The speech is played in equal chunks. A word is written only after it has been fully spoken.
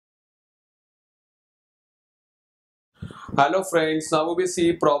Hello friends, now we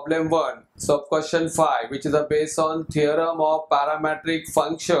see problem 1, sub question 5, which is based on theorem of parametric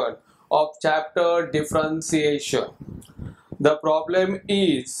function of chapter differentiation. The problem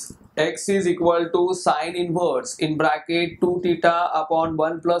is x is equal to sine inverse in bracket 2 theta upon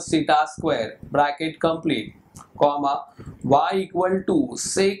 1 plus theta square bracket complete, comma, y equal to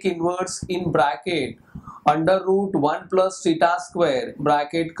sec inverse in bracket under root 1 plus theta square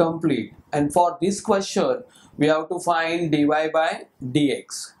bracket complete. And for this question we have to find dy by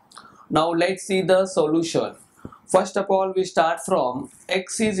dx. Now let's see the solution. First of all, we start from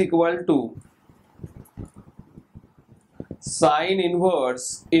x is equal to sine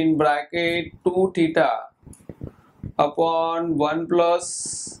inverse in bracket 2 theta upon 1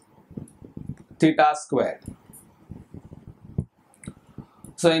 plus theta square.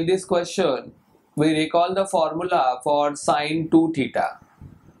 So in this question we recall the formula for sine 2 theta.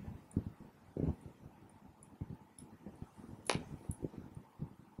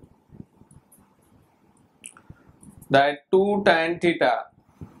 That 2 tan theta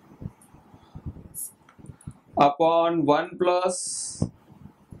upon 1 plus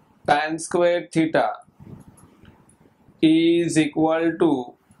tan square theta is equal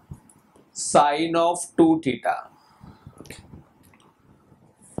to sine of 2 theta.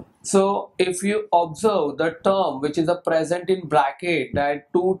 So if you observe the term which is present in bracket,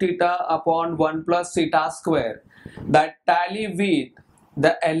 that 2 theta upon 1 plus theta square, that tally with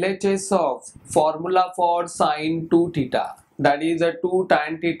the LHS of formula for sine 2 theta, that is a 2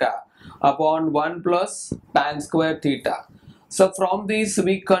 tan theta upon 1 plus tan square theta. So from this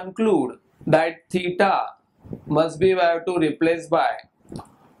we conclude that theta must be, we have to replace by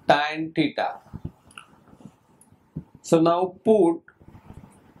tan theta. So now put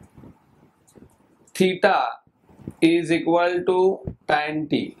theta is equal to tan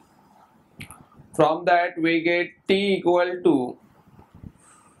t. From that we get t equal to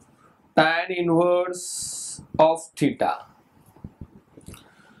tan inverse of theta.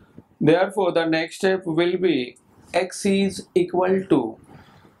 Therefore the next step will be x is equal to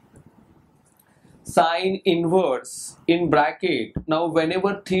sine inverse in bracket. Now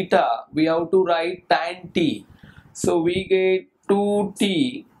whenever theta we have to write tan t. So we get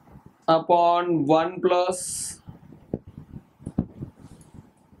 2t upon 1 plus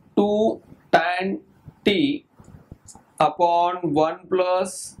 2 tan t upon 1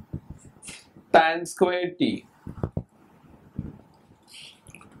 plus tan square t.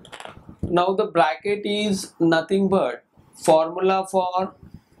 Now the bracket is nothing but formula for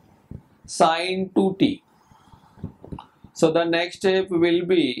sine 2t. So the next step will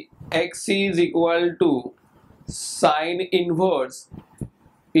be x is equal to sine inverse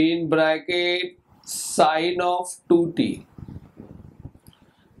in bracket sine of 2t.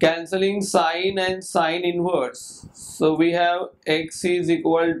 Cancelling sine and sine inverse, so we have x is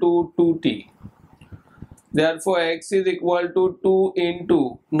equal to 2t. Therefore x is equal to 2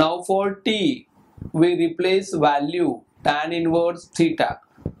 into, now for t we replace value tan inverse theta.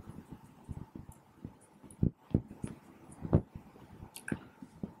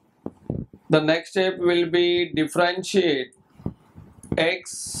 The next step will be differentiate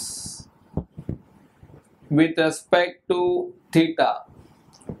x with respect to theta.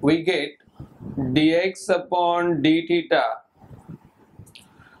 We get dx upon d theta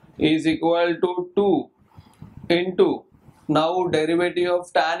is equal to 2 into, now derivative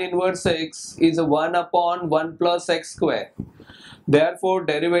of tan inverse x is 1 upon 1 plus x square. Therefore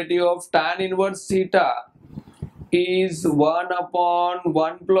derivative of tan inverse theta is 1 upon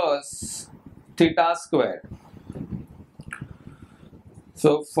 1 plus theta square.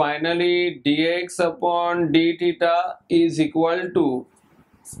 So finally dx upon d theta is equal to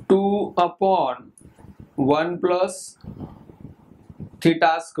 2 upon 1 plus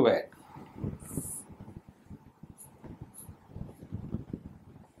theta square.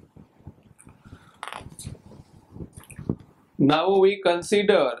 Now we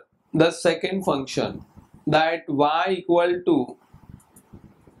consider the second function, that y equal to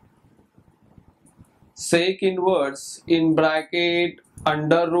sec inverse in bracket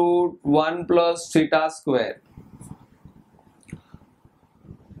under root 1 plus theta square.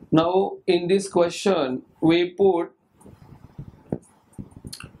 Now in this question we put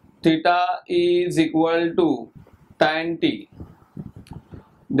theta is equal to tan t.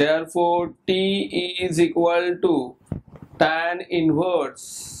 Therefore t is equal to tan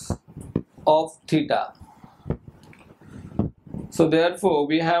inverse of theta. So therefore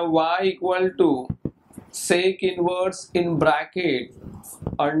we have y equal to sec inverse in bracket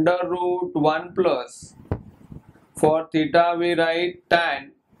under root 1 plus, for theta we write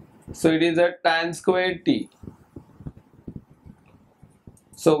tan, so it is a tan square t.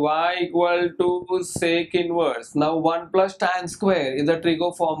 So y equal to sec inverse. Now 1 plus tan square is a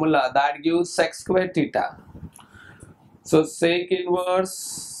trigo formula that gives sec square theta. So sec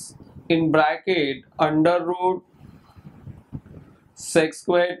inverse in bracket under root sec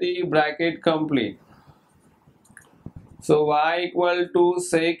square t bracket complete. So y equal to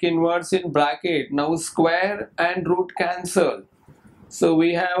sec inverse in bracket. Now square and root cancel. So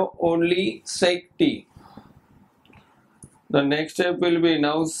we have only sec t. The next step will be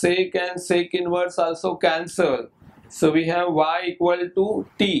now sec and sec inverse also cancel. So we have y equal to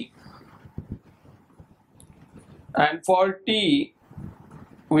t. And for t,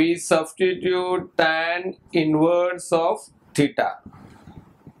 we substitute tan inverse of theta.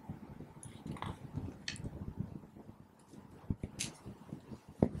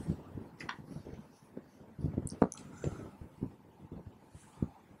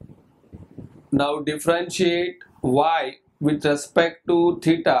 Now differentiate y with respect to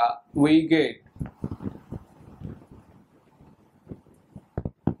theta, we get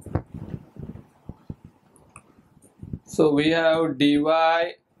so we have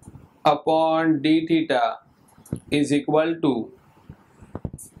dy upon d theta is equal to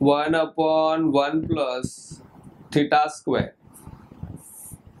 1 upon 1 plus theta square.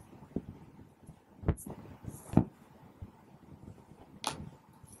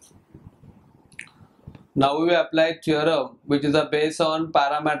 Now we will apply theorem which is based on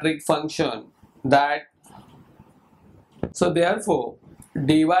parametric function that so therefore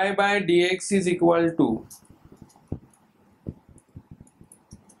dy by dx is equal to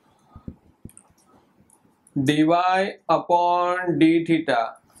dy upon d theta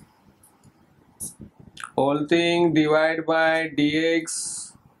whole thing divided by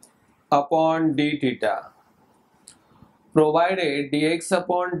dx upon d theta, provided dx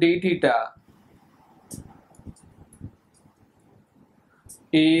upon d theta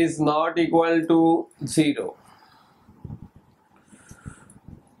is not equal to 0.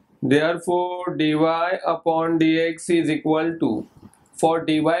 Therefore dy upon dx is equal to, for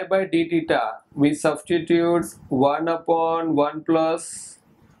dy by d theta we substitute 1 upon 1 plus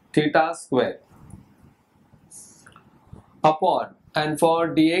theta square upon, and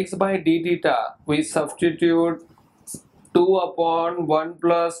for dx by d theta we substitute 2 upon 1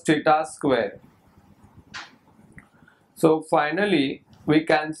 plus theta square. So finally we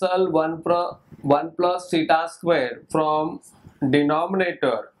cancel 1 plus theta square from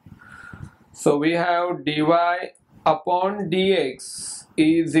denominator. So we have dy upon dx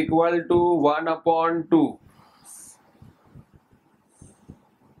is equal to 1 upon 2.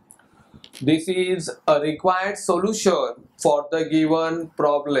 This is a required solution for the given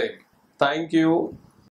problem. Thank you.